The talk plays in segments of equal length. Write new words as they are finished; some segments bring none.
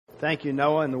Thank you,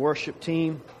 Noah, and the worship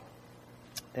team.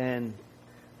 And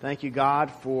thank you, God,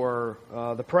 for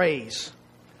the praise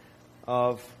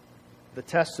of the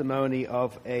testimony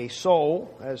of a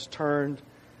soul has turned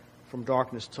from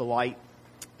darkness to light.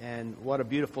 And what a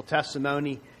beautiful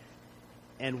testimony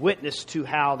and witness to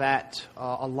how that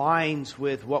aligns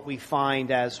with what we find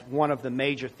as one of the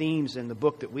major themes in the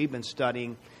book that we've been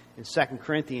studying in 2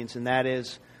 Corinthians, and that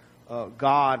is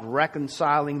God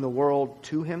reconciling the world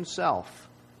to Himself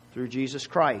through Jesus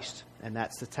Christ. And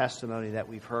that's the testimony that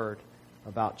we've heard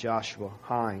about Joshua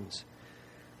Hines.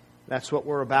 That's what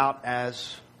we're about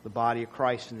as the body of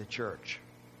Christ in the church.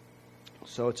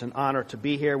 So it's an honor to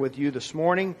be here with you this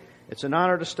morning. It's an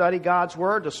honor to study God's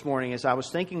Word this morning. As I was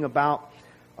thinking about,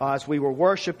 as we were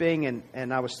worshiping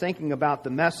and I was thinking about the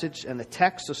message and the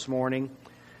text this morning,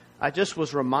 I just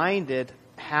was reminded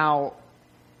how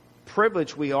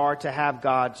privileged we are to have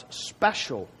God's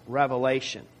special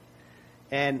revelation.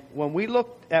 And when we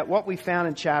look at what we found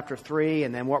in chapter 3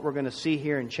 and then what we're going to see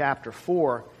here in chapter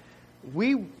 4,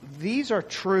 these are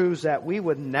truths that we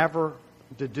would never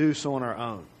deduce on our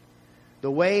own. The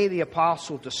way the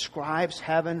apostle describes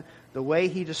heaven, the way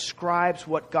he describes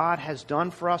what God has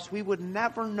done for us, we would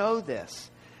never know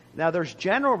this. Now, there's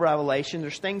general revelation.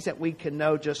 There's things that we can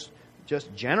know just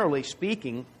generally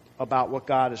speaking about what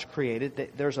God has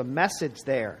created. There's a message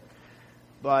there.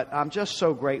 But I'm just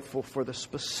so grateful for the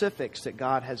specifics that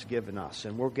God has given us.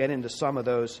 And we'll get into some of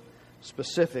those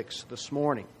specifics this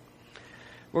morning.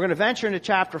 We're going to venture into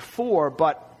chapter 4,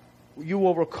 but you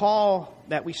will recall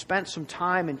that we spent some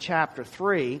time in chapter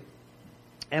 3,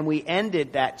 and we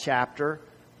ended that chapter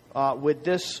with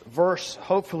this verse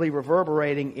hopefully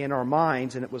reverberating in our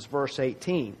minds, and it was verse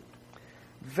 18.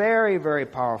 Very, very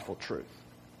powerful truth.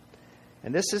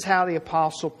 And this is how the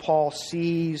Apostle Paul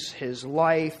sees his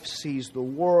life, sees the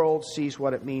world, sees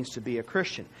what it means to be a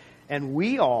Christian. And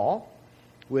we all,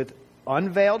 with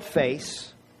unveiled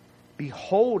face,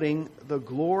 beholding the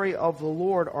glory of the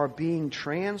Lord, are being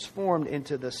transformed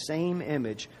into the same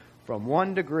image from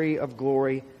one degree of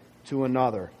glory to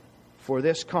another. For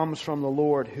this comes from the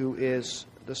Lord, who is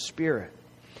the Spirit.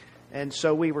 And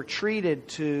so we were treated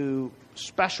to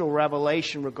special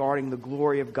revelation regarding the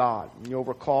glory of God. And you'll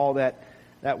recall that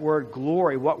word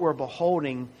glory, what we're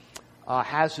beholding,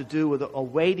 has to do with a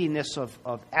weightiness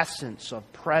of essence,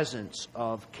 of presence,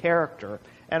 of character,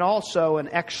 and also an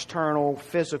external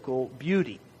physical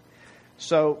beauty.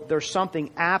 So there's something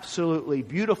absolutely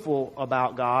beautiful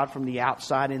about God from the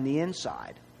outside and the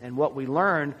inside. And what we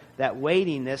learn, that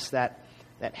weightiness, that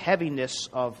heaviness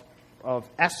of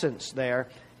essence there,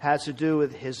 has to do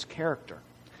with His character.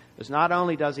 Because not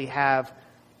only does He have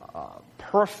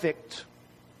perfect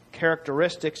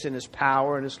characteristics in His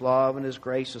power and His love and His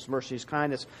grace, His mercy, His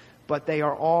kindness, but they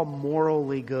are all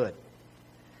morally good.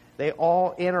 They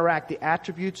all interact. The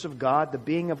attributes of God, the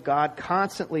being of God,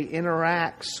 constantly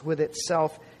interacts with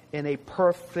itself in a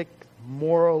perfect,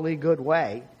 morally good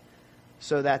way,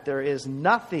 so that there is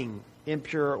nothing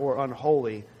impure or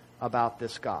unholy about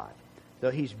this God.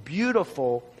 Though He's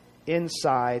beautiful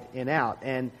inside and out.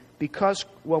 And because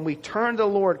when we turn to the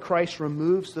Lord, Christ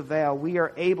removes the veil, we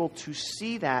are able to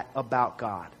see that about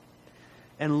God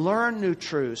and learn new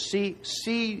truths,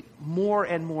 see more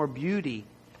and more beauty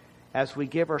as we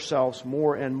give ourselves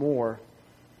more and more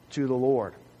to the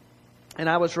Lord. And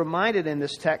I was reminded in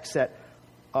this text that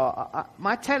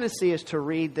my tendency is to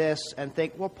read this and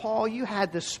think, well, Paul, you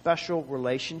had this special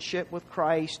relationship with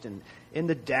Christ and in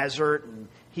the desert, and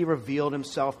He revealed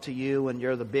Himself to you, and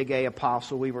you're the big A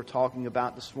apostle we were talking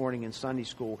about this morning in Sunday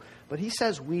school. But he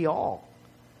says we all.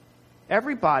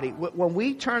 Everybody, when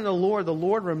we turn to the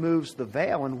Lord removes the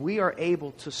veil, and we are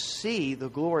able to see the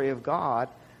glory of God,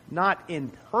 not in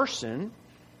person,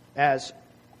 as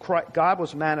God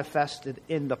was manifested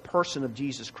in the person of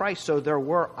Jesus Christ. So there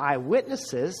were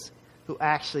eyewitnesses who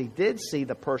actually did see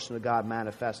the person of God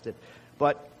manifested.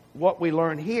 But what we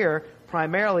learn here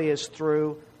primarily is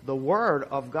through the Word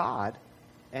of God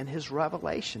and His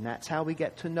revelation. That's how we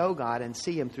get to know God and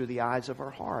see Him, through the eyes of our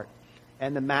heart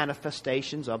and the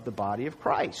manifestations of the body of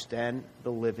Christ and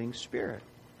the living Spirit.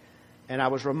 And I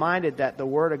was reminded that the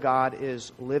Word of God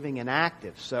is living and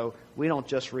active. So we don't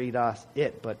just read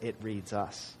it, but it reads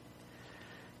us.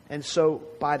 And so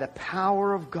by the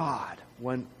power of God,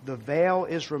 when the veil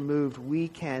is removed, we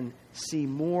can see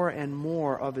more and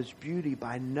more of His beauty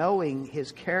by knowing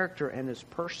His character and His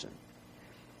person.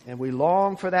 And we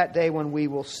long for that day when we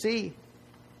will see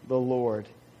the Lord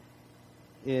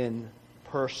in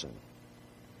person.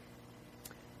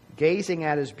 Gazing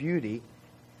at His beauty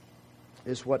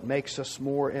is what makes us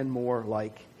more and more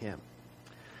like Him.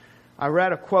 I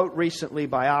read a quote recently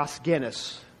by Os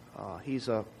Guinness. He's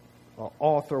a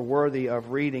author worthy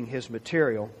of reading his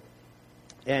material.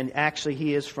 And actually,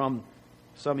 he is from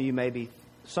some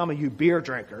of you beer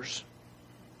drinkers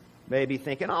may be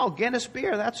thinking, oh, Guinness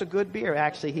beer, that's a good beer.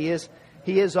 Actually, he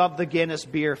is of the Guinness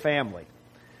beer family.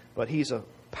 But he's a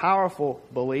powerful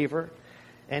believer.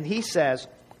 And he says,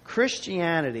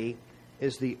 Christianity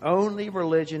is the only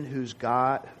religion whose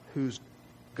God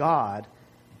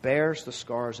bears the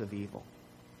scars of evil.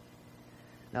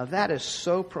 Now that is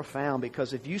so profound,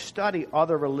 because if you study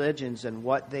other religions and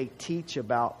what they teach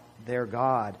about their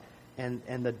God and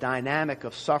the dynamic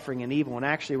of suffering and evil, and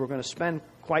actually we're going to spend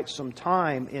quite some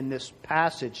time in this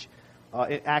passage,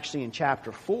 actually in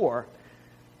chapter 4,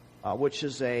 which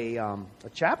is a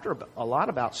chapter a lot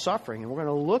about suffering. And we're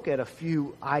going to look at a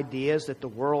few ideas that the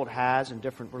world has and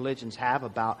different religions have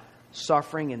about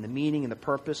suffering and the meaning and the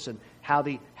purpose, and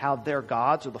how their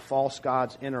gods or the false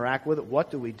gods interact with it.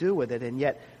 What do we do with it? And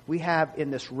yet we have in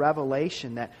this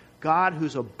revelation that God,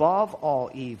 who's above all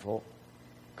evil,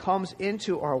 comes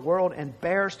into our world and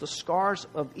bears the scars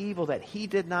of evil that he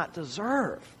did not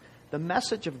deserve. The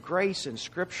message of grace in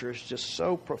Scripture is just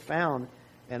so profound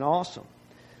and awesome.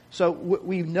 So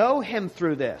we know him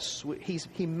through this.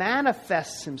 He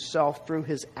manifests himself through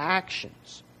his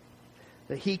actions.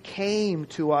 That he came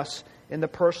to us in the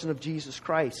person of Jesus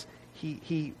Christ.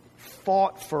 He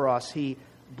fought for us. He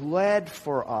bled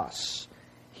for us.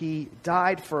 He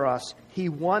died for us. He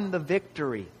won the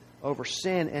victory over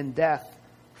sin and death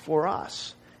for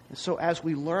us. And so as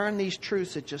we learn these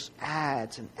truths, it just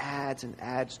adds and adds and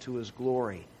adds to his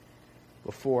glory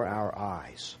before our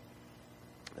eyes.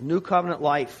 A new covenant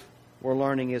life, we're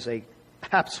learning, is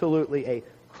absolutely a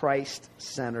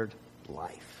Christ-centered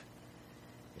life.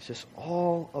 It's just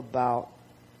all about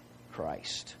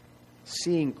Christ.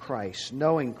 Seeing Christ,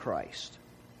 knowing Christ.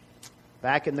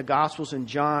 Back in the Gospels in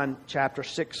John chapter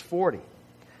 6:40.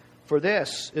 For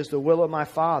this is the will of my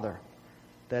Father,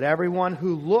 that everyone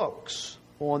who looks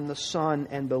on the Son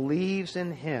and believes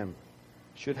in him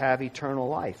should have eternal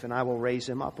life, and I will raise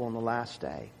him up on the last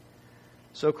day.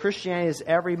 So Christianity is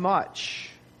every much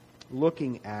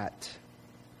looking at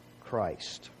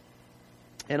Christ.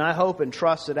 And I hope and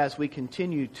trust that as we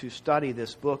continue to study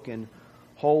this book in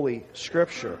Holy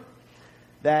Scripture,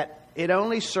 that it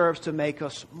only serves to make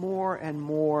us more and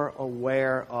more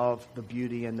aware of the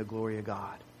beauty and the glory of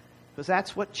God. Because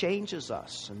that's what changes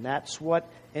us, and that's what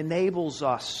enables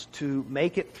us to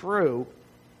make it through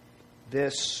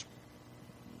this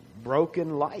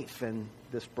broken life and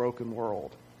this broken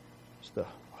world. It's the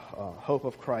hope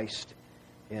of Christ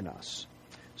in us.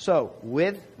 So,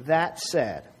 with that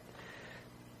said,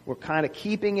 we're kind of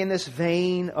keeping in this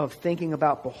vein of thinking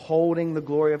about beholding the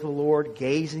glory of the Lord,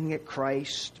 gazing at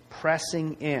Christ,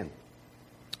 pressing in.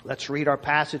 Let's read our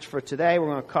passage for today.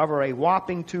 We're going to cover a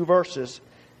whopping 2 verses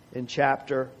in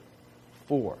chapter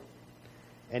 4.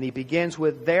 And he begins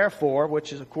with therefore,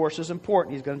 which is, of course, is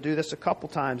important. He's going to do this a couple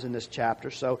times in this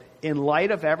chapter. So, in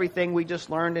light of everything we just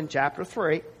learned in chapter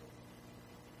 3,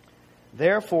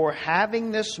 therefore,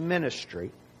 having this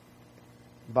ministry,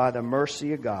 by the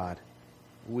mercy of God,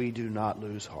 we do not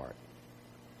lose heart.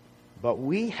 But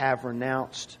we have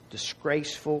renounced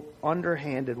disgraceful,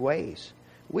 underhanded ways.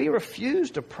 We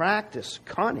refuse to practice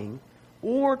cunning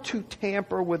or to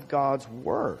tamper with God's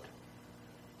word.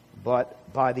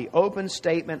 But by the open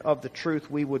statement of the truth,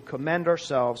 we would commend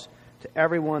ourselves to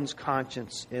everyone's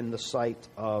conscience in the sight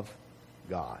of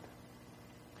God.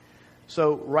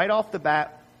 So right off the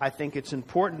bat, I think it's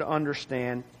important to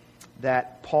understand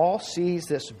that Paul sees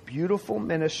this beautiful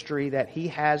ministry that he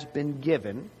has been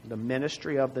given, the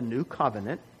ministry of the new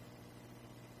covenant,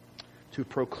 to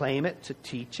proclaim it, to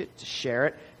teach it, to share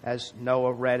it, as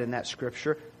Noah read in that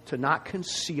scripture, to not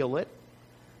conceal it,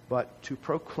 but to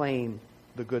proclaim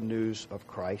the good news of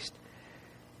Christ.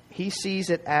 He sees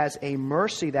it as a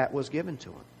mercy that was given to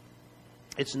him.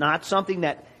 It's not something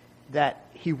that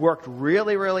he worked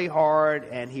really, really hard,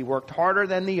 and he worked harder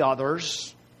than the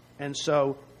others, and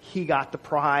so he got the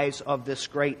prize of this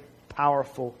great,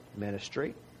 powerful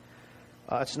ministry.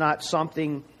 It's not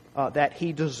something that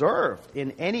he deserved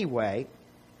in any way.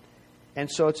 And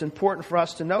so it's important for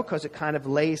us to know, because it kind of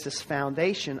lays this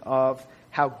foundation of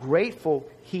how grateful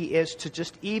he is to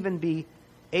just even be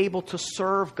able to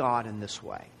serve God in this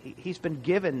way. He's been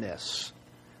given this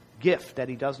gift that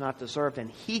he does not deserve,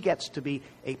 and he gets to be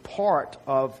a part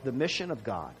of the mission of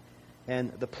God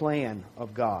and the plan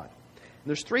of God. And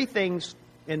there's 3 things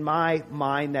in my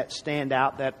mind that stand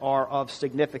out that are of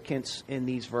significance in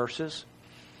these verses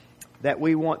that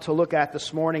we want to look at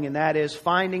this morning, and that is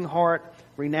finding heart,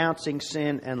 renouncing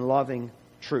sin, and loving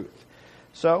truth.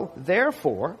 So,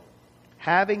 therefore,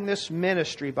 having this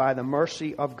ministry by the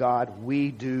mercy of God,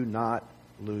 we do not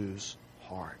lose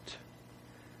heart.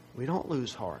 We don't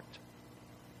lose heart.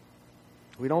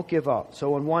 We don't give up. So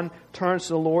when one turns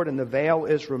to the Lord and the veil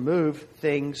is removed,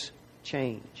 things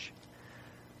change.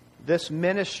 This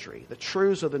ministry, the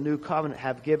truths of the new covenant,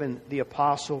 have given the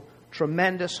apostle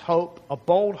tremendous hope, a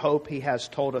bold hope, he has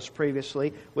told us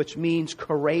previously, which means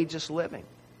courageous living.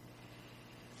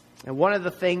 And one of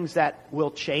the things that will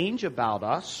change about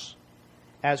us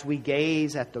as we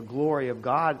gaze at the glory of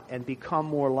God and become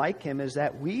more like Him is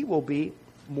that we will be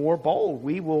more bold.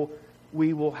 We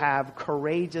will have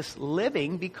courageous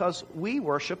living because we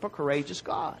worship a courageous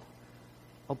God,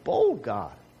 a bold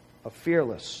God, a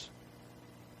fearless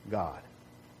God.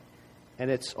 And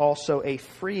it's also a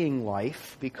freeing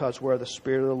life because where the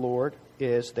Spirit of the Lord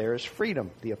is, there is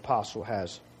freedom, the apostle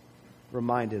has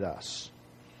reminded us.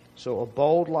 So a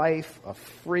bold life, a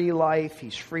free life.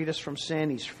 He's freed us from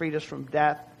sin. He's freed us from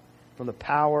death, from the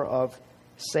power of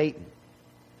Satan.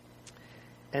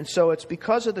 And so it's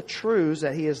because of the truths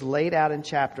that he has laid out in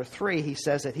chapter 3, he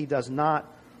says that he does not,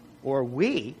 or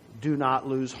we do not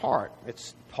lose heart.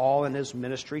 It's Paul and his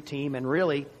ministry team, and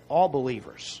really all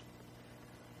believers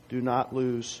do not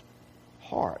lose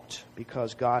heart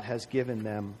because God has given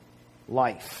them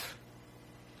life.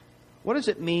 What does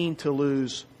it mean to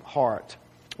lose heart?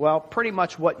 Well, pretty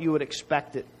much what you would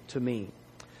expect it to mean.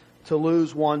 To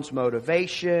lose one's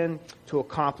motivation, to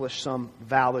accomplish some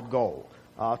valid goal,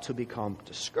 to become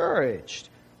discouraged,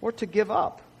 or to give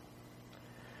up.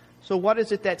 So what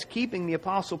is it that's keeping the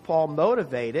Apostle Paul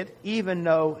motivated, even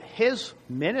though his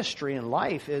ministry in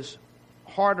life is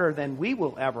harder than we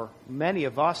will ever, many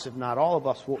of us, if not all of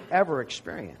us, will ever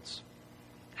experience?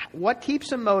 What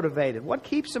keeps him motivated? What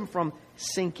keeps him from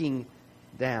sinking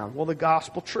down? Well, the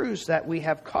gospel truths that we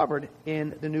have covered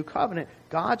in the New Covenant.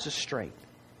 God's strength.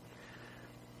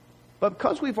 But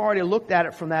because we've already looked at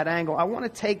it from that angle, I want to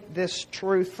take this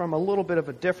truth from a little bit of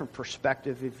a different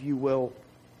perspective, if you will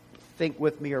think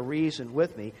with me or reason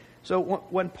with me. So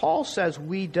when Paul says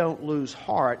we don't lose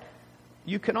heart,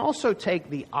 you can also take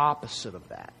the opposite of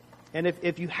that. And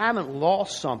if you haven't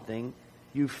lost something,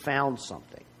 you've found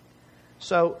something.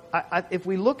 So if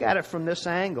we look at it from this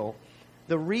angle,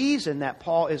 the reason that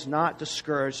Paul is not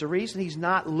discouraged, the reason he's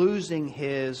not losing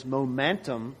his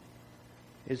momentum,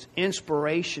 his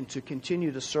inspiration to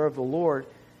continue to serve the Lord,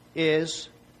 is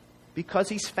because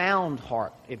he's found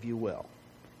heart, if you will.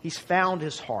 He's found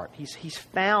his heart. He's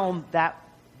found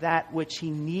that which he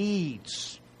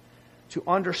needs to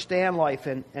understand life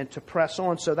and to press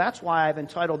on. So that's why I've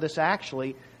entitled this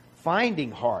actually,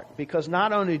 Finding Heart. Because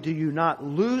not only do you not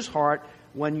lose heart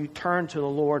when you turn to the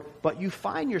Lord, but you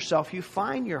find yourself, you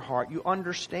find your heart, you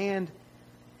understand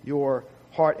your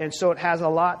heart. And so it has a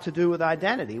lot to do with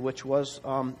identity, which was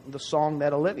the song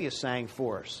that Olivia sang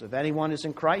for us. If anyone is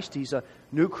in Christ, he's a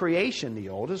new creation. The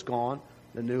old is gone,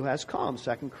 the new has come.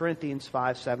 2 Corinthians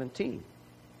 5:17.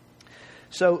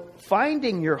 So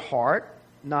finding your heart,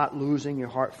 not losing your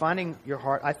heart, finding your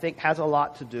heart, I think, has a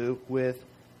lot to do with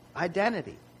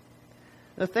identity.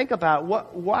 Now think about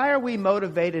why are we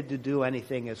motivated to do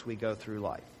anything as we go through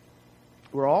life?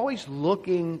 We're always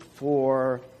looking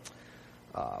for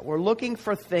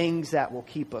things that will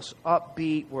keep us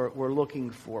upbeat. We're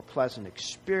looking for pleasant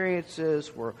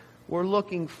experiences. We're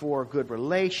looking for good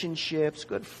relationships,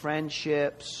 good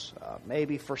friendships.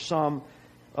 Maybe for some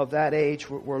of that age,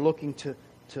 we're looking to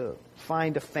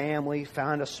find a family,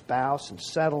 find a spouse, and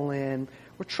settle in.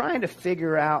 We're trying to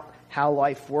figure out how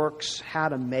life works, how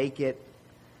to make it.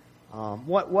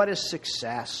 What is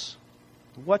success?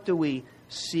 What do we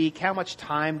seek? How much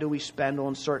time do we spend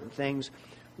on certain things?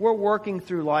 We're working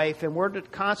through life, and we're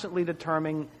constantly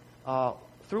determining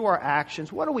through our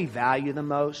actions, what do we value the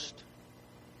most?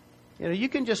 You know, you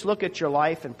can just look at your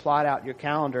life and plot out your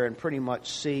calendar and pretty much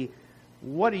see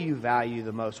what do you value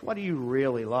the most? What do you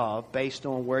really love based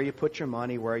on where you put your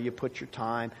money, where you put your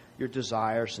time, your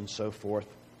desires, and so forth.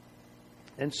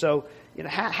 And so, you know,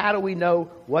 how do we know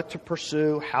what to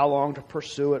pursue, how long to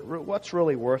pursue it, what's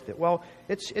really worth it? Well,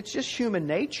 it's just human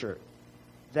nature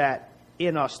that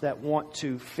in us that want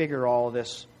to figure all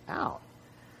this out.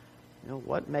 You know,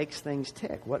 what makes things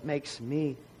tick? What makes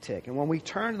me tick? And when we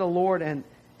turn to the Lord and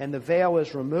the veil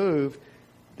is removed,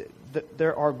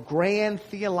 there are grand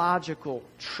theological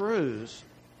truths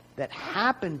that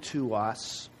happen to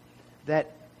us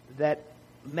that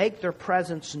make their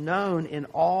presence known in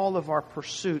all of our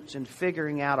pursuits in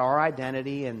figuring out our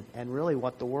identity and really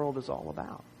what the world is all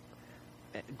about.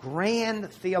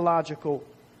 Grand theological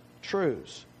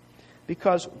truths.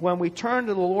 Because when we turn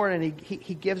to the Lord and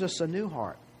He gives us a new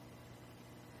heart.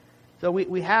 So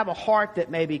we have a heart that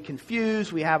may be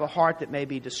confused. We have a heart that may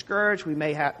be discouraged.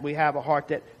 We have a heart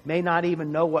that may not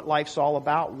even know what life's all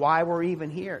about, why we're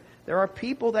even here. There are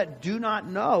people that do not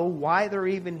know why they're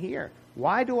even here.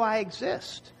 Why do I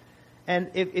exist?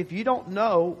 And if you don't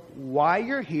know why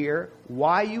you're here,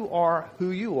 why you are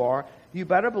who you are, you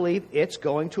better believe it's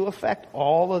going to affect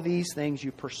all of these things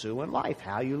you pursue in life.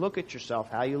 How you look at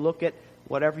yourself, how you look at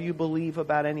whatever you believe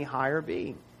about any higher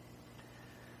being.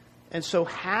 And so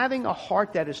having a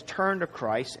heart that is turned to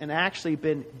Christ and actually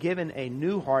been given a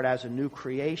new heart as a new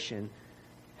creation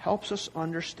helps us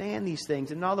understand these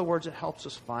things. In other words, it helps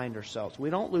us find ourselves. We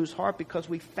don't lose heart because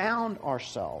we found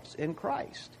ourselves in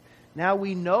Christ. Now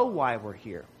we know why we're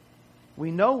here.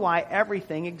 We know why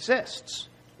everything exists,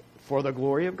 for the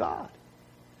glory of God.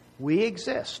 We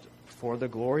exist for the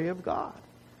glory of God.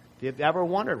 If you've ever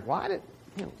wondered, what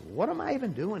am I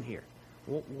even doing here?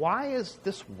 Why is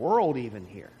this world even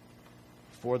here?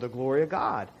 For the glory of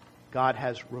God. God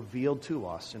has revealed to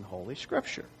us in Holy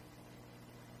Scripture.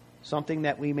 Something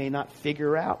that we may not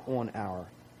figure out on our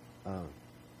own.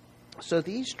 So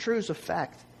these truths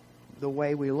affect the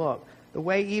way we look. The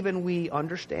way even we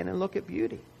understand and look at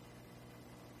beauty.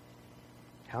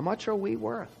 How much are we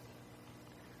worth?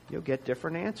 You'll get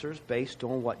different answers based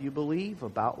on what you believe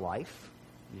about life,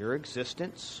 your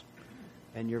existence,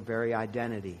 and your very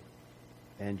identity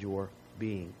and your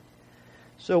being.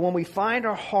 So when we find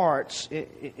our hearts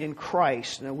in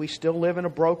Christ, we still live in a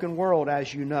broken world,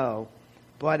 as you know,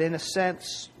 but in a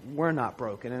sense, we're not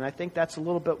broken. And I think that's a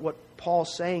little bit what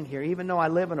Paul's saying here. Even though I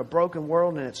live in a broken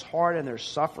world and it's hard and there's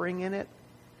suffering in it,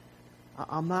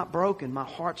 I'm not broken. My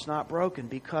heart's not broken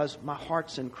because my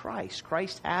heart's in Christ.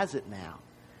 Christ has it now.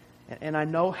 And I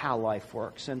know how life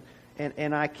works. And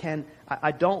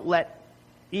I don't let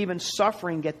even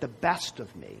suffering get the best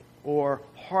of me, or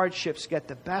hardships get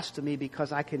the best of me,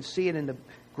 because I can see it in the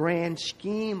grand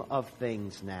scheme of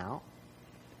things now.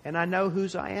 And I know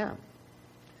whose I am.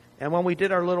 And when we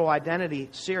did our little identity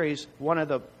series, one of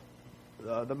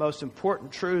the most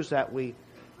important truths that we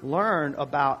learned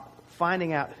about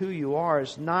finding out who you are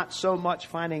is not so much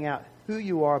finding out who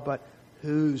you are, but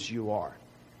whose you are.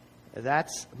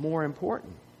 That's more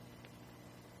important.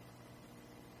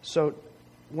 So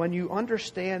when you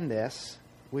understand this,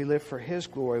 we live for His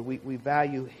glory. We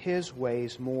value His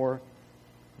ways more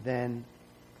than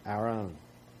our own.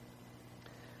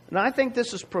 And I think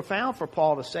this is profound for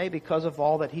Paul to say because of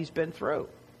all that he's been through.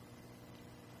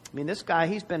 I mean, this guy,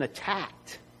 he's been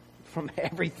attacked from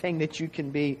everything that you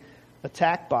can be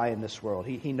attacked by in this world.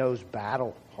 He knows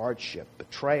battle, hardship,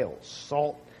 betrayal,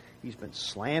 assault. He's been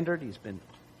slandered. He's been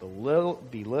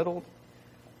belittled.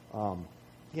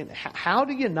 How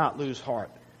do you not lose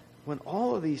heart when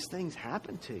all of these things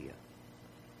happen to you?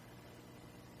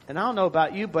 And I don't know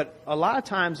about you, but a lot of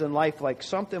times in life, like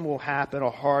something will happen,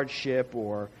 a hardship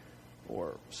or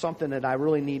something that I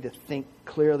really need to think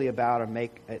clearly about or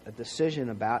make a decision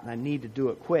about, and I need to do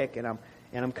it quick, and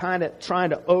I'm kind of trying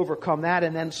to overcome that,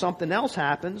 and then something else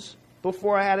happens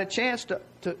before I had a chance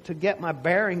to get my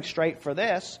bearing straight for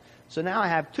this. So now I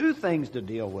have two things to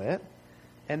deal with.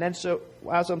 And then so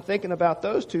as I'm thinking about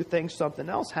those two things, something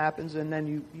else happens, and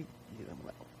then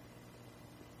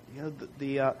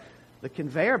the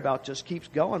conveyor belt just keeps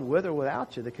going with or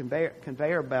without you, the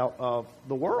conveyor belt of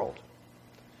the world.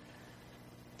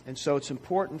 And so it's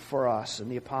important for us, and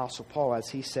the Apostle Paul, as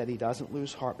he said, he doesn't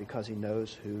lose heart because he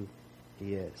knows who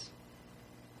he is.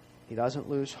 He doesn't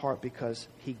lose heart because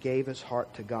he gave his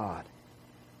heart to God.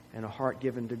 And a heart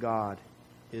given to God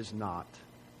is not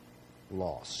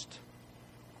lost.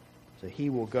 So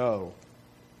he will go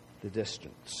the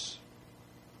distance.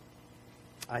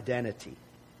 Identity.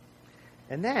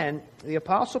 And then the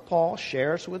Apostle Paul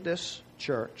shares with this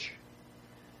church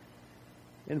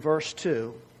in verse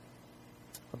 2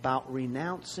 about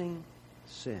renouncing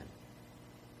sin.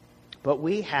 But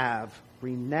we have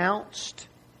renounced,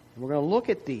 and we're going to look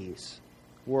at these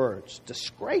words,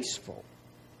 disgraceful,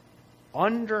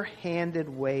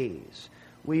 underhanded ways.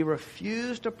 We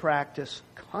refuse to practice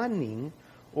cunning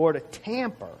or to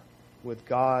tamper with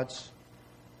God's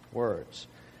words.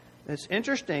 And it's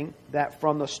interesting that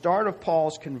from the start of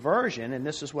Paul's conversion, and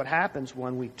this is what happens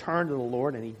when we turn to the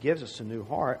Lord and He gives us a new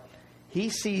heart, he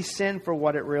sees sin for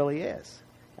what it really is.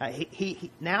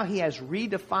 Now he has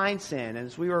redefined sin. And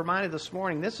as we were reminded this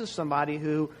morning, this is somebody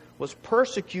who was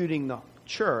persecuting the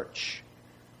church,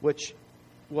 which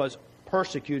was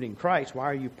persecuting Christ. Why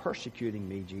are you persecuting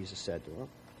me? Jesus said to him.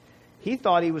 He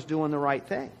thought he was doing the right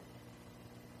thing.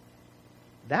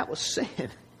 That was sin.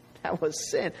 That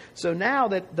was sin. So now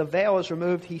that the veil is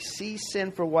removed, he sees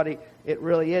sin for what it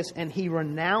really is, and he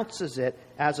renounces it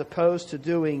as opposed to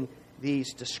doing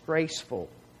these disgraceful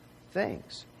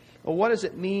things. Well, what does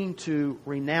it mean to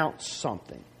renounce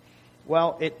something?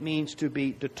 Well, it means to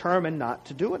be determined not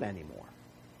to do it anymore,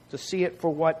 to see it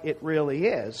for what it really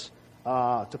is,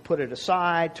 to put it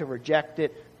aside, to reject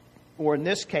it, or in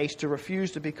this case, to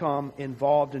refuse to become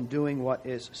involved in doing what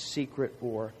is secret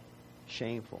or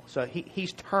shameful. So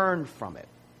he's turned from it.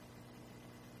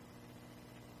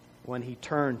 When he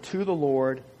turned to the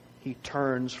Lord, he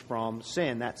turns from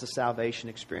sin. That's a salvation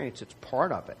experience. It's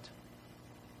part of it,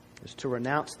 is to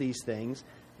renounce these things.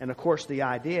 And of course, the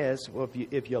idea is, well,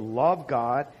 if you love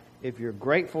God, if you're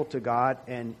grateful to God,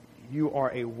 and you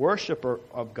are a worshiper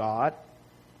of God,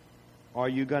 are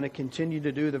you going to continue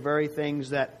to do the very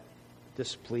things that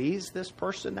displease this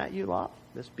person that you love,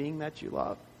 this being that you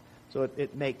love? So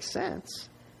it makes sense,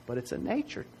 but it's a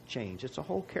nature change. It's a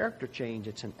whole character change.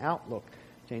 It's an outlook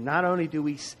change. Not only do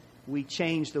we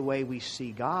change the way we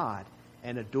see God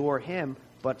and adore Him,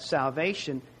 but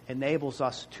salvation enables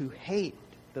us to hate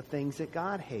the things that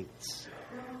God hates,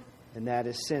 and that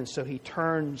is sin. So he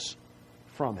turns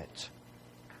from it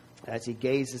as he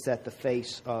gazes at the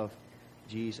face of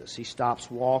Jesus. He stops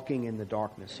walking in the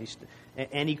darkness.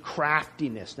 Any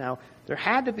craftiness. Now, there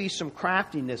had to be some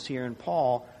craftiness here in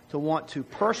Paul to want to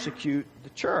persecute the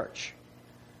church.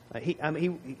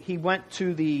 He went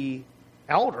to the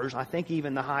elders, I think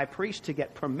even the high priest, to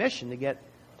get permission,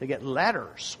 to get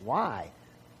letters. Why?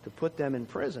 To put them in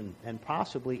prison and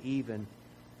possibly even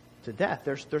to death.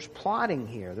 There's plotting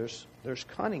here. There's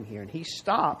cunning here. And he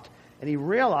stopped and he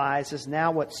realizes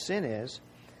now what sin is.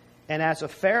 And as a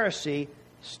Pharisee,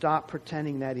 stop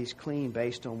pretending that he's clean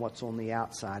based on what's on the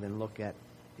outside and look at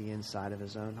the inside of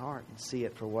his own heart and see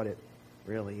it for what it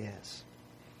really is.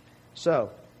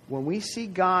 So, when we see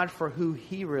God for who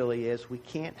He really is, we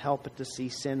can't help but to see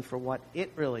sin for what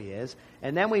it really is.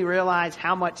 And then we realize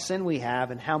how much sin we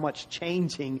have and how much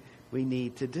changing we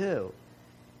need to do.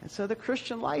 And so the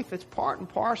Christian life, it's part and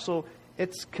parcel.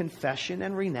 It's confession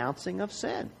and renouncing of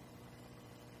sin.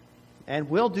 And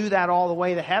we'll do that all the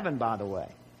way to heaven, by the way.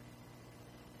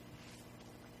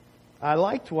 I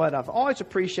liked I've always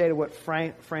appreciated what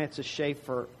Francis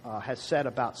Schaeffer has said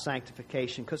about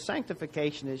sanctification. Because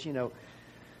sanctification is,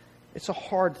 it's a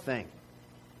hard thing.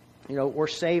 We're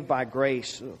saved by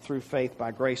grace, through faith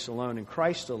by grace alone, in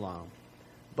Christ alone.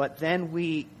 But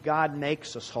then God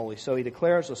makes us holy. So He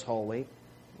declares us holy,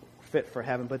 fit for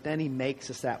heaven. But then He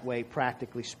makes us that way,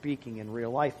 practically speaking, in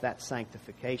real life. That's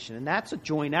sanctification. And that's a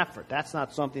joint effort. That's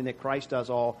not something that Christ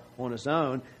does all on His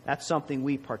own. That's something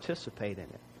we participate in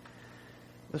it.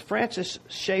 But Francis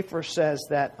Schaeffer says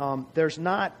that there's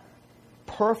not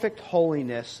perfect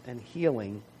holiness and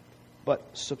healing, but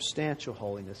substantial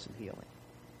holiness and healing.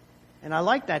 And I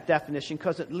like that definition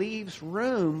because it leaves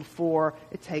room for,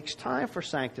 it takes time for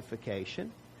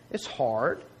sanctification. It's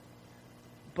hard.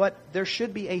 But there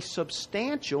should be a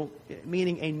substantial,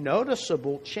 meaning a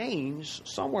noticeable change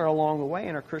somewhere along the way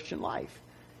in our Christian life,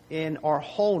 in our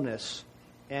wholeness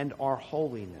and our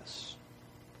holiness.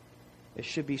 It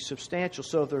should be substantial.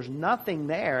 So if there's nothing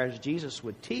there, as Jesus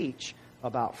would teach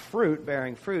about fruit,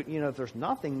 bearing fruit, if there's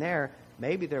nothing there,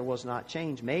 maybe there was not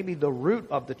change. Maybe the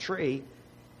root of the tree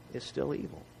is still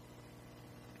evil.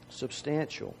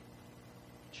 Substantial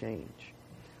change.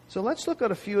 So let's look at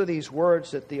a few of these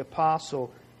words that the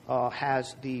apostle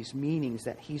has these meanings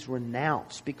that he's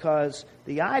renounced. Because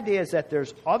the idea is that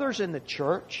there's others in the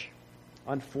church,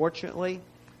 unfortunately,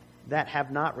 that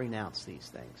have not renounced these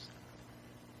things.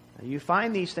 And you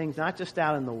find these things not just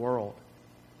out in the world,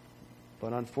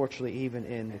 but unfortunately even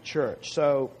in the church.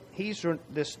 So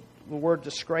the word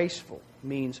disgraceful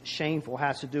means shameful,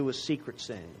 has to do with secret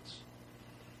sins.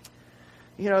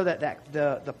 That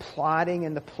the plotting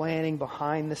and the planning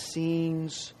behind the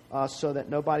scenes so that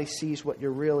nobody sees what you're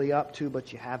really up to,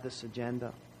 but you have this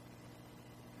agenda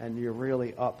and you're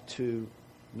really up to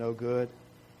no good.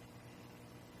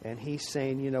 And he's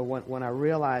saying, when I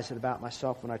realized it about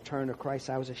myself, when I turned to Christ,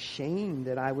 I was ashamed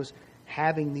that I was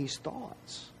having these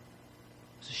thoughts.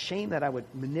 It's a shame that I would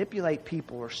manipulate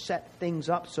people or set things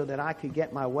up so that I could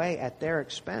get my way at their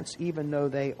expense, even though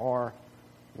they are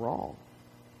wrong.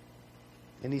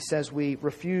 And he says we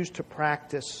refuse to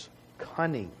practice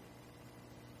cunning.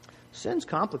 Sin's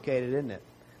complicated, isn't it?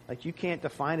 Like you can't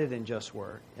define it in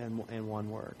in one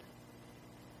word.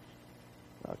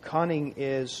 Cunning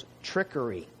is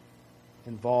trickery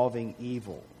involving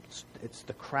evil. It's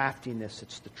the craftiness,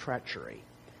 it's the treachery.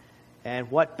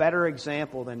 And what better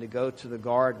example than to go to the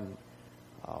garden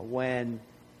when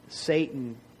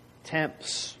Satan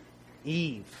tempts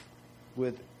Eve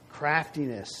with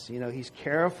craftiness. He's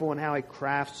careful in how he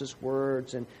crafts his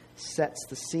words and sets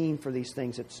the scene for these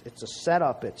things. It's a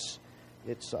setup. It's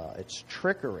It's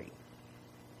trickery,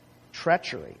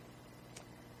 treachery.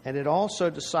 And it also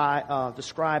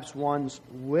describes one's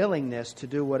willingness to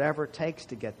do whatever it takes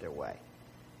to get their way.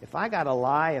 If I got to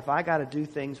lie, if I got to do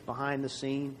things behind the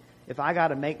scene, if I got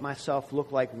to make myself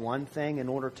look like one thing in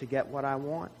order to get what I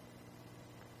want,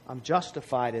 I'm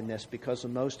justified in this because the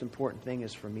most important thing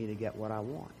is for me to get what I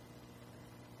want.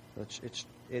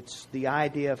 It's the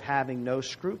idea of having no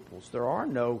scruples. There are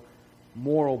no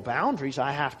moral boundaries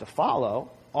I have to follow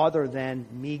other than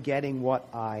me getting what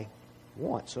I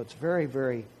want. So it's very,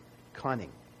 very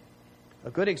cunning. A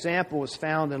good example is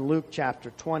found in Luke chapter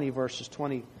 20, verses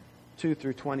 22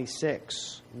 through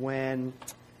 26, when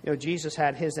Jesus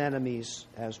had his enemies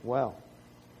as well.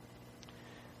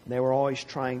 They were always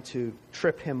trying to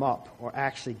trip him up or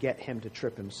actually get him to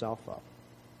trip himself up.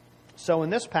 So in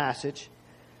this passage,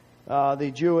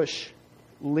 the Jewish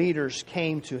leaders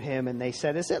came to him and they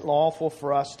said, "Is it lawful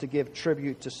for us to give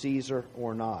tribute to Caesar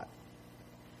or not?"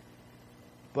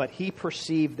 But he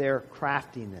perceived their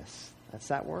craftiness. That's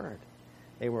that word.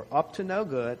 They were up to no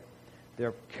good.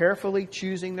 They're carefully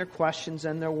choosing their questions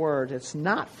and their words. It's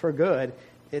not for good.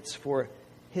 It's for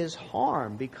his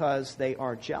harm because they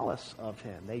are jealous of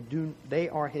him. They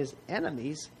are his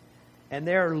enemies, and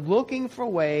they're looking for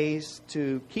ways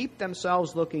to keep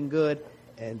themselves looking good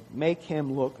and make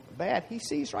him look bad. He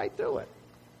sees right through it.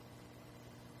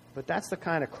 But that's the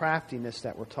kind of craftiness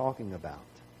that we're talking about.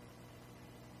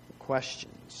 The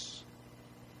questions.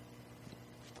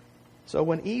 So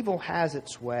when evil has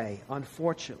its way,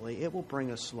 unfortunately, it will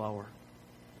bring us lower.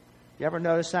 You ever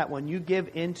notice that? When you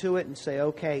give into it and say,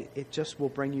 okay, it just will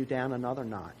bring you down another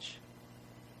notch.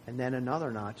 And then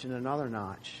another notch and another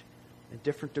notch. And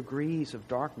different degrees of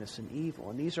darkness and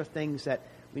evil. And these are things that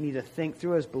we need to think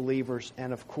through as believers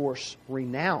and, of course,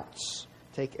 renounce.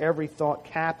 Take every thought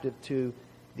captive to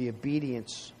the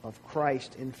obedience of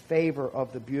Christ in favor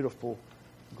of the beautiful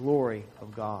glory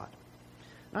of God.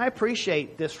 And I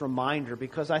appreciate this reminder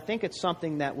because I think it's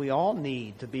something that we all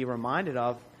need to be reminded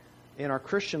of in our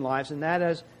Christian lives, and that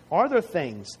is, are there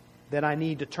things that I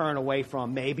need to turn away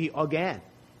from maybe again?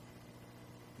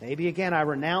 Maybe again I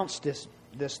renounced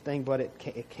this thing, but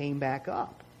it came back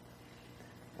up.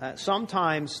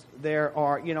 Sometimes there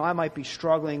are, I might be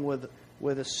struggling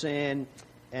with a sin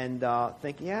and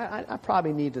think, I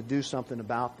probably need to do something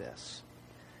about this.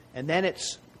 And then it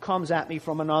comes at me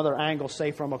from another angle, say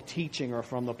from a teaching or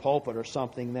from the pulpit or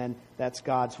something, then that's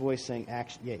God's voice saying,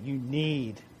 actually, you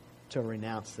need to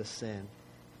renounce this sin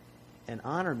and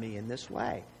honor me in this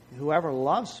way. Whoever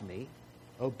loves me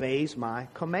obeys my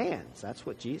commands. That's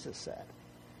what Jesus said.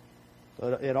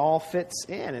 So it all fits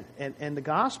in. And the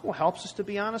gospel helps us to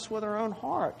be honest with our own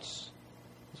hearts.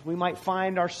 Because we might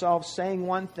find ourselves saying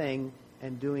one thing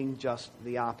and doing just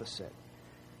the opposite.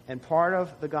 And part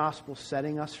of the gospel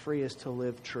setting us free is to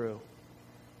live true.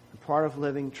 And part of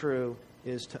living true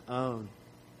is to own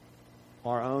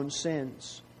our own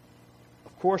sins.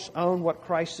 Of course, own what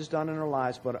Christ has done in our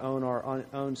lives, but own our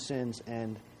own sins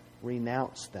and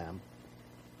renounce them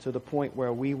to the point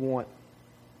where we want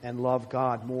and love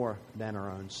God more than our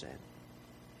own sin.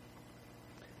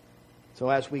 So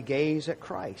as we gaze at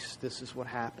Christ, this is what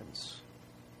happens.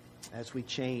 As we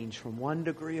change from one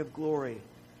degree of glory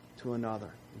to another.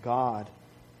 God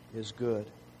is good.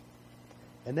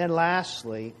 And then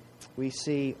lastly, we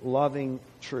see loving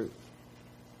truth.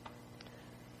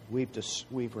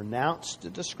 We've renounced the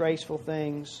disgraceful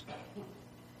things,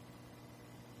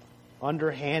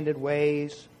 underhanded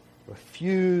ways,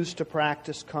 refused to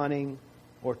practice cunning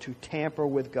or to tamper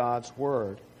with God's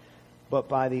word. But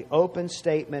by the open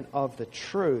statement of the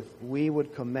truth, we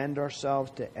would commend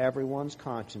ourselves to everyone's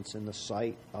conscience in the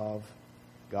sight of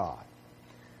God.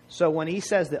 So when he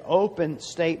says the open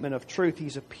statement of truth,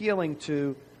 he's appealing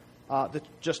to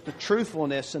just the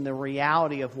truthfulness and the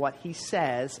reality of what he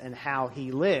says and how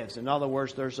he lives. In other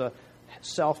words, there's a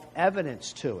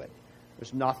self-evidence to it.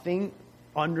 There's nothing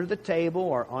under the table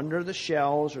or under the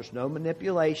shelves. There's no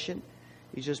manipulation.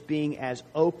 He's just being as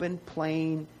open,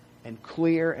 plain, and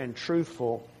clear and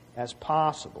truthful as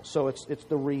possible. So it's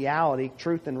the reality.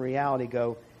 Truth and reality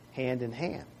go hand in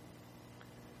hand.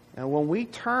 Now, when we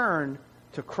turn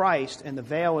to Christ and the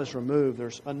veil is removed,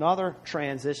 there's another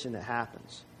transition that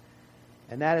happens.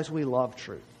 And that is we love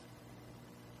truth.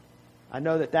 I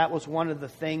know that was one of the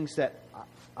things that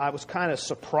I was kind of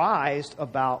surprised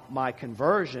about my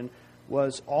conversion,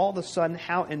 was all of a sudden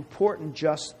how important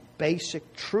just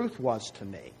basic truth was to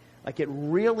me. Like it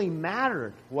really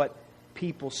mattered what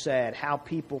people said, how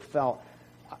people felt,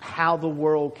 how the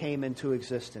world came into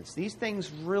existence. These things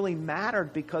really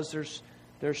mattered because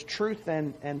there's truth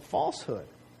and falsehood.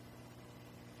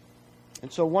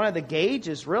 And so one of the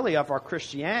gauges really of our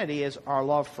Christianity is our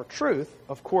love for truth,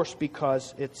 of course,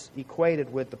 because it's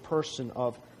equated with the person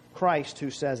of Christ who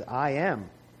says, I am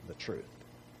the truth.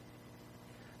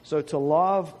 So to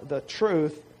love the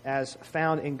truth as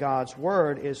found in God's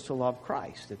Word is to love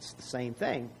Christ. It's the same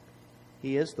thing.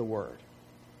 He is the Word.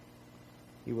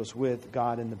 He was with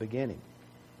God in the beginning.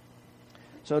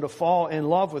 So to fall in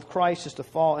love with Christ is to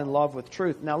fall in love with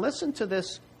truth. Now listen to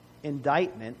this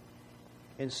indictment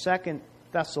in 2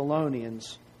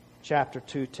 Thessalonians chapter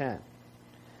 2:10.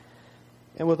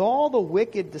 And with all the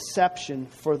wicked deception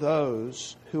for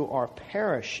those who are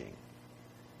perishing,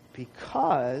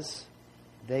 because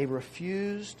they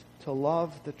refused to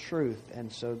love the truth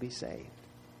and so be saved.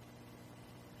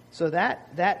 So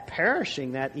that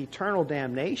perishing, that eternal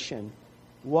damnation,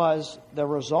 was the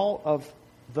result of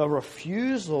the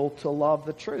refusal to love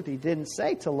the truth. He didn't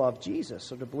say to love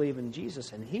Jesus or to believe in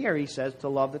Jesus. And here he says to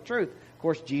love the truth. Of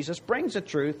course, Jesus brings the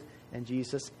truth, and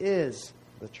Jesus is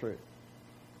the truth.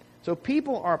 So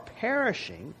people are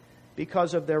perishing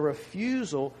because of their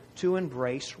refusal to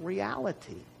embrace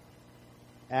reality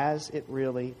as it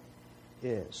really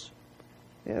is.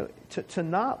 You know, to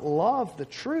not love the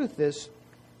truth is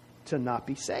to not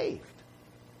be saved.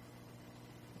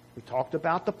 We talked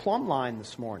about the plumb line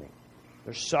this morning.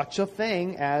 There's such a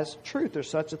thing as truth. There's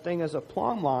such a thing as a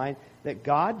plumb line that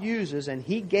God uses, and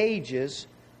He gauges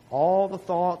all the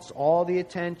thoughts, all the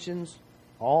attentions,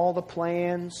 all the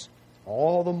plans,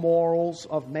 all the morals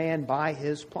of man by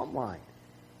His plumb line.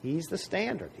 He's the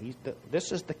standard.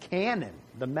 This is the canon,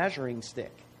 the measuring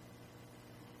stick.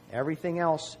 Everything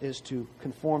else is to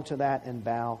conform to that and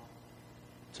bow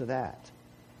to that.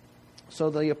 So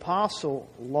the apostle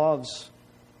loves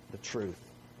the truth,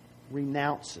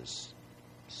 renounces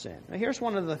sin. Now here's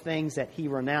one of the things that he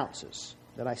renounces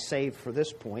that I saved for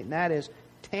this point, and that is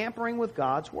tampering with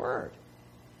God's Word.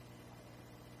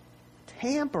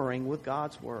 Tampering with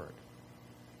God's Word.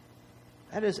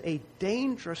 That is a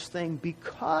dangerous thing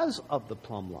because of the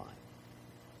plumb line.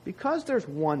 Because there's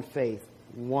one faith,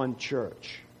 one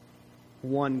church,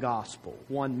 one gospel,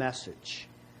 one message.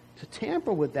 To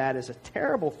tamper with that is a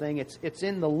terrible thing. It's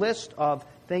in the list of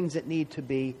things that need to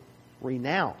be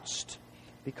renounced,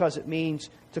 because it means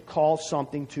to cause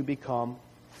something to become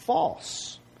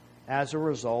false as a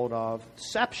result of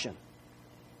deception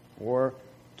or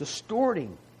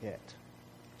distorting it,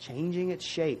 changing its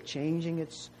shape, changing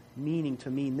its meaning to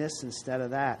mean this instead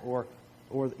of that, or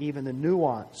even the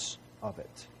nuance of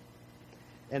it.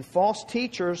 And false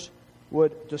teachers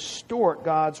would distort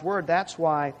God's Word. That's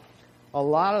why a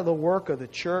lot of the work of the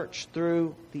church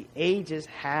through the ages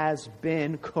has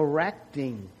been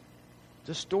correcting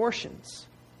distortions.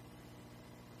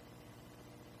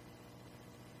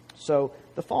 So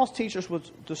the false teachers would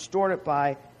distort it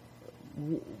by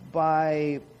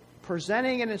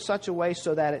presenting it in such a way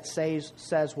so that it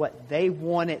says what they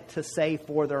want it to say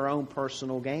for their own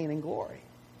personal gain and glory.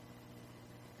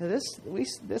 Now this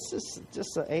is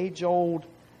just an age-old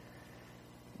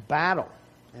battle,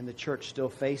 and the church still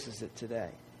faces it today.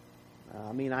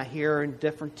 I hear in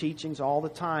different teachings all the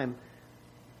time,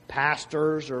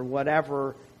 pastors or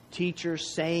whatever, teachers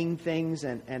saying things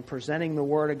and presenting the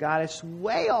Word of God. It's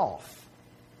way off.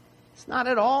 It's not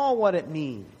at all what it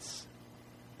means,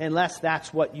 unless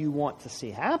that's what you want to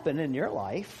see happen in your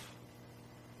life.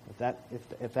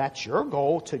 If that's your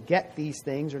goal, to get these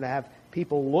things or to have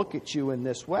people look at you in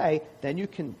this way, then you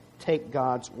can take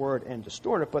God's Word and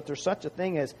distort it. But there's such a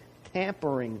thing as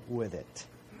tampering with it.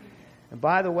 And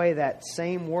by the way, that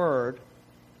same word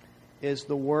is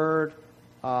the word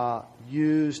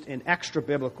used in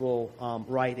extra-biblical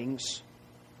writings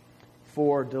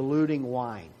for diluting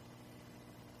wine.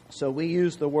 So we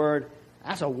use the word,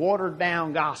 that's a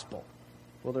watered-down gospel.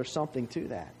 Well, there's something to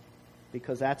that,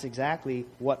 because that's exactly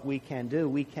what we can do.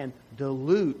 We can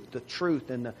dilute the truth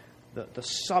and the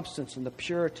substance and the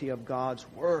purity of God's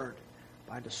Word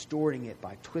by distorting it,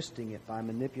 by twisting it, by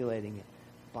manipulating it,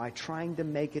 by trying to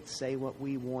make it say what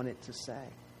we want it to say.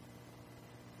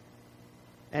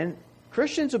 And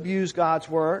Christians abuse God's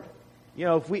Word. You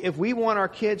know, if we want our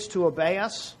kids to obey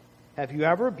us, have you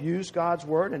ever abused God's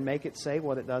Word and make it say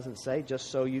what it doesn't say just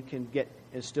so you can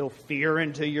instill fear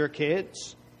into your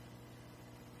kids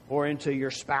or into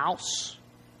your spouse?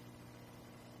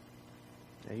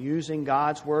 Using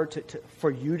God's Word for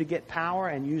you to get power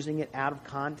and using it out of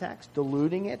context,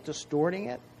 diluting it, distorting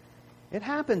it. It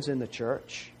happens in the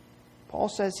church. Paul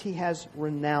says he has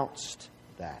renounced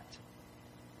that.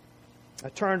 I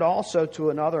turned also to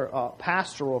another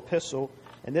pastoral epistle,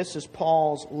 and this is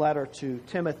Paul's letter to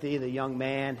Timothy, the young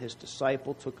man. His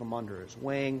disciple took him under his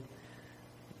wing.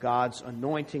 God's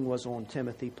anointing was on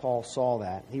Timothy. Paul saw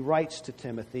that. He writes to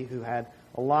Timothy, who had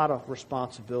a lot of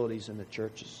responsibilities in the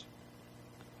churches,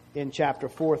 in chapter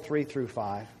 4, 3 through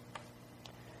 5.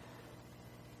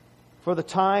 For the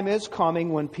time is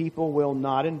coming when people will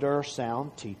not endure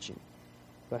sound teaching,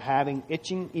 but having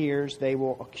itching ears, they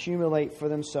will accumulate for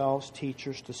themselves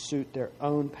teachers to suit their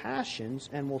own passions,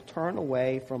 and will turn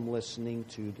away from listening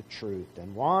to the truth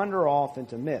and wander off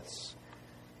into myths.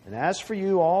 And as for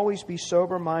you, always be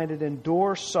sober-minded,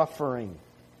 endure suffering,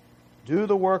 do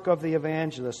the work of the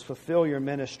evangelist, fulfill your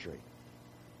ministry.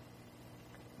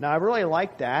 Now, I really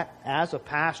like that as a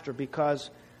pastor, because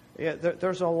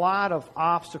there's a lot of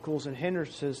obstacles and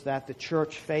hindrances that the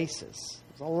church faces.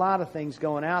 There's a lot of things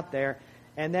going out there.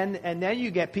 And then you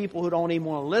get people who don't even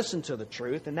want to listen to the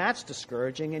truth, and that's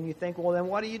discouraging. And you think, well, then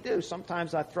what do?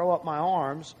 Sometimes I throw up my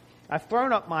arms. I've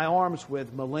thrown up my arms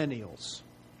with millennials,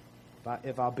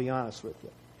 if I'll be honest with you,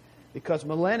 because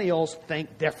millennials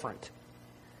think different.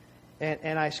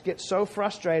 And I get so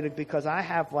frustrated because I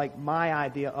have like my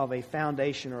idea of a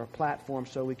foundation or a platform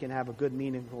so we can have a good,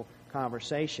 meaningful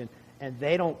conversation, and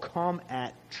they don't come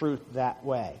at truth that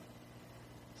way.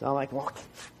 So I'm like, well,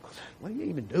 what do you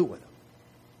even do with them?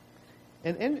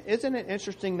 And isn't it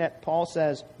interesting that Paul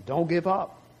says, don't give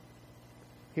up?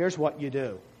 Here's what you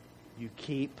do. You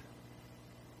keep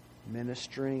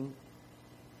ministering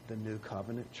the new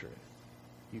covenant truth.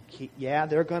 You keep,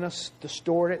 they're going to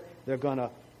distort it. They're going to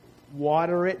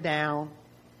water it down.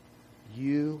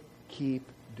 You keep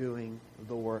doing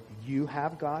the work. You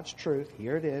have God's truth.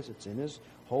 Here it is. It's in His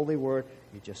holy word.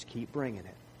 You just keep bringing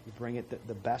it. You bring it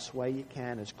the best way you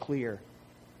can, as clear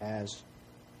as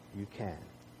you can.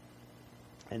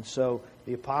 And so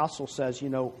the apostle says,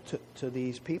 to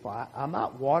these people, I'm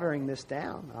not watering this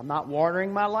down. I'm not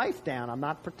watering my life down. I'm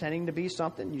not pretending to be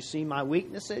something. You see my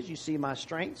weaknesses. You see my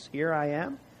strengths. Here I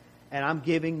am. And I'm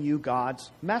giving you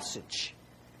God's message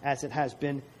as it has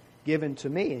been given to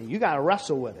me. And you got to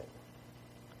wrestle with it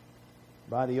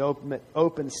by the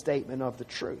open statement of the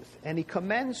truth. And he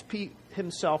commends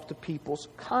himself to people's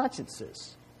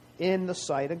consciences in the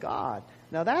sight of God.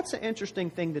 Now, that's an interesting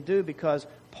thing to do, because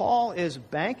Paul is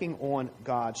banking on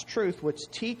God's truth, which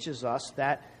teaches us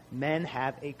that men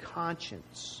have a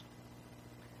conscience.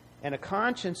 And a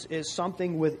conscience is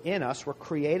something within us, we're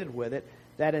created with it,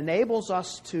 that enables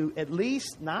us to, at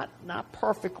least not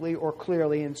perfectly or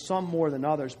clearly, and some more than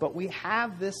others, but we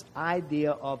have this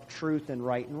idea of truth and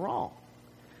right and wrong.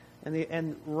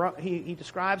 And he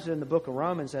describes it in the book of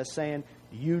Romans as saying,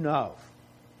 You know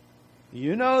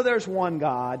there's one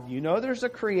God. You know there's a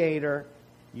creator.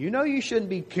 You know you shouldn't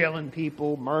be killing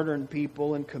people, murdering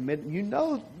people, and committing. You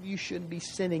know you shouldn't be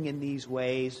sinning in these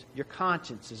ways. Your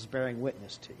conscience is bearing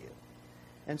witness to you.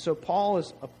 And so Paul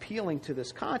is appealing to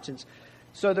this conscience.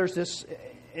 So there's this,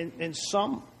 in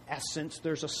some essence,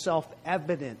 there's a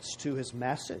self-evidence to his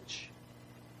message.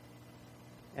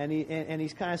 And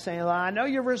he's kind of saying, well, I know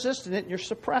you're resisting it and you're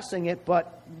suppressing it,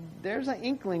 but there's an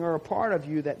inkling or a part of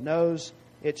you that knows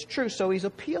it's true. So he's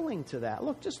appealing to that.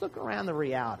 Just look around the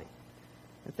reality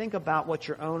and think about what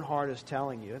your own heart is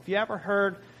telling you. If you ever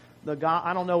heard the gospel,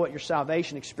 I don't know what your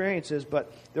salvation experience is,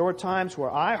 but there were times where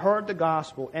I heard the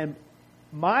gospel and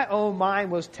my own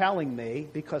mind was telling me,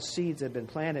 because seeds had been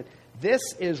planted, this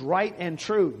is right and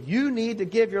true. You need to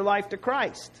give your life to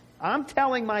Christ. I'm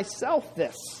telling myself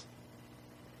this.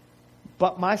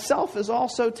 But myself is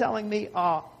also telling me,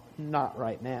 not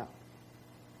right now.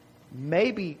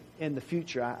 Maybe in the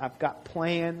future. I've got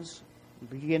plans, I'm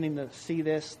beginning to see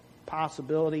this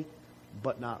possibility,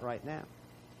 but not right now.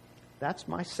 That's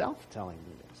myself telling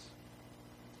me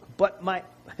this.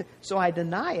 So I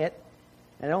deny it,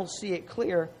 and I don't see it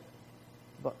clear,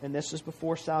 and this is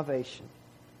before salvation.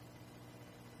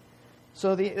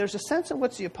 So there's a sense in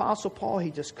which the Apostle Paul, he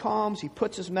just comes, he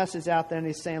puts his message out there, and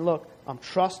he's saying, look, I'm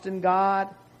trusting God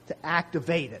to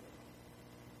activate it.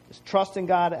 Just trusting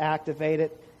God to activate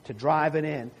it, to drive it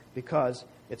in, because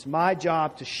it's my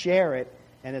job to share it,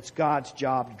 and it's God's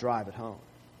job to drive it home.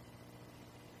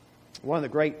 One of the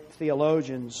great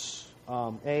theologians,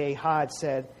 A.A. Hyde,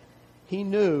 said he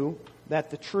knew that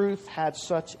the truth had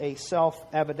such a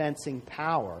self-evidencing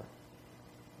power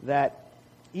that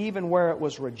even where it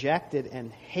was rejected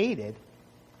and hated,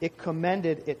 it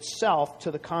commended itself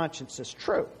to the conscience as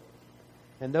true.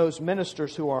 And those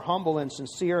ministers who are humble and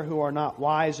sincere, who are not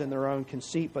wise in their own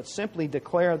conceit, but simply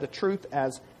declare the truth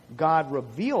as God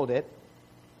revealed it,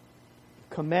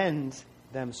 commend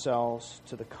themselves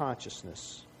to the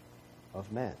consciousness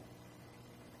of men.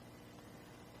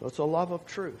 So it's a love of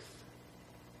truth.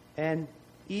 And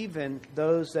even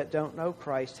those that don't know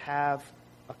Christ have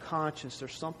a conscience.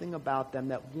 There's something about them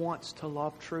that wants to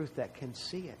love truth, that can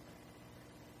see it.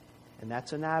 And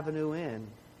that's an avenue in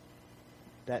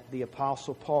that the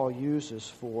Apostle Paul uses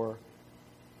for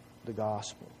the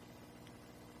gospel.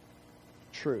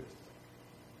 Truth.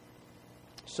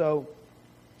 So,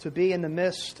 to be in the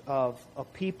midst of a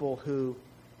people who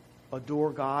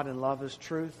adore God and love His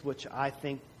truth, which I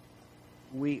think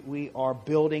we are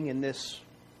building in this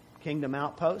Kingdom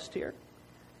Outpost here,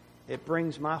 it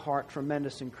brings my heart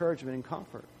tremendous encouragement and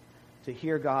comfort to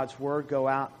hear God's Word go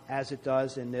out as it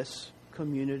does in this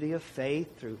community of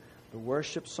faith, through the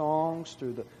worship songs,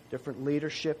 through the different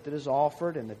leadership that is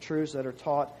offered, and the truths that are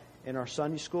taught in our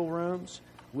Sunday school rooms.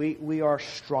 We are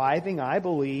striving, I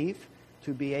believe,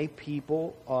 to be a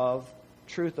people of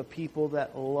truth, a people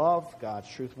that love God's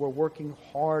truth. We're working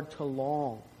hard to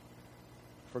long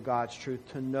for God's truth,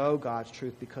 to know God's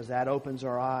truth, because that opens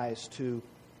our eyes to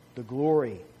the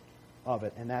glory of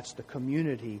it, and that's the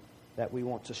community that we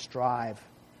want to strive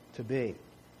to be.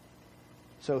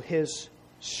 So his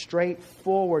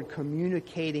straightforward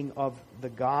communicating of the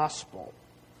gospel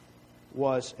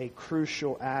was a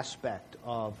crucial aspect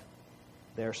of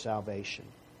their salvation.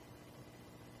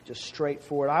 Just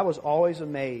straightforward. I was always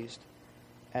amazed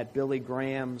at Billy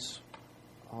Graham's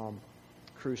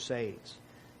crusades.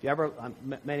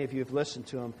 Many of you have listened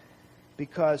to him,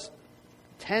 because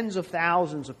tens of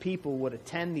thousands of people would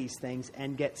attend these things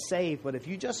and get saved. But if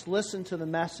you just listen to the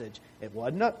message,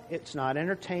 it's not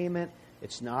entertainment,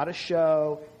 it's not a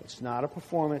show, it's not a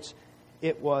performance.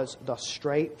 It was the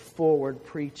straightforward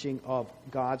preaching of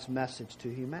God's message to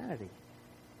humanity.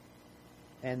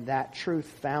 And that truth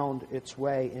found its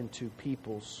way into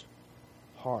people's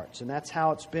hearts. And that's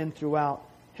how it's been throughout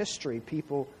history.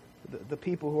 The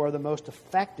people who are the most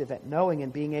effective at knowing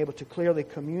and being able to clearly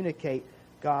communicate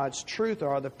God's truth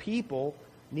are the people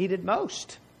needed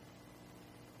most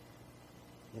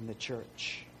in the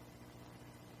church.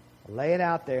 Lay it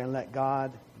out there and let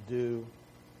God do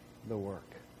the work.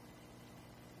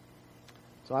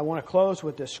 So I want to close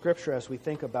with this scripture as we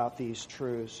think about these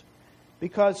truths,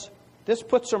 because this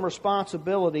puts some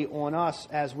responsibility on us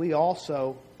as we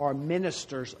also are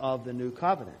ministers of the new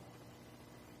covenant.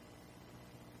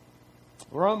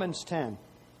 Romans 10,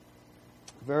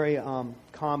 very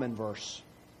common verse.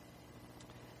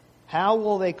 How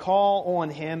will they call on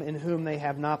Him in whom they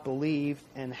have not believed?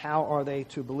 And how are they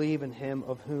to believe in Him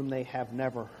of whom they have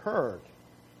never heard?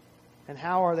 And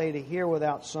how are they to hear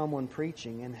without someone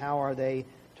preaching? And how are they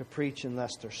to preach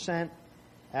unless they're sent?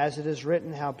 As it is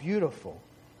written, how beautiful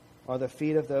are the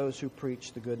feet of those who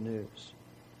preach the good news.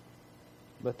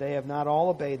 But they have not all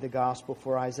obeyed the gospel,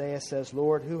 for Isaiah says,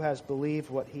 Lord, who has believed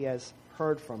what he has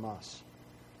heard from us?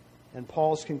 And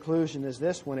Paul's conclusion is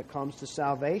this when it comes to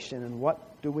salvation. And what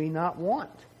do we not want?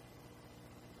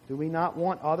 Do we not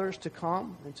want others to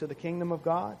come into the kingdom of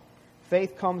God?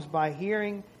 Faith comes by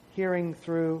hearing, hearing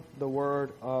through the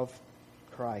word of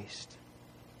Christ.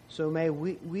 So may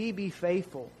we be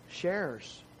faithful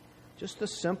sharers. Just the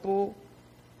simple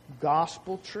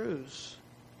gospel truths.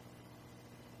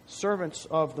 Servants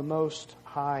of the Most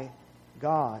High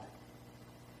God.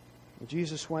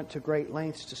 Jesus went to great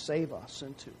lengths to save us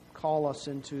and to call us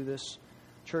into this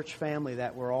church family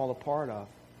that we're all a part of,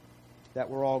 that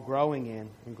we're all growing in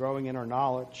and growing in our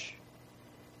knowledge.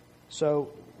 So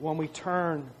when we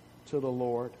turn to the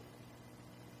Lord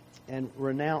and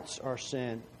renounce our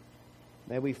sin,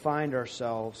 may we find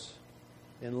ourselves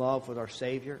in love with our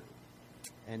Savior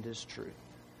and His truth.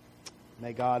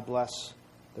 May God bless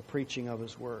the preaching of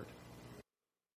His Word.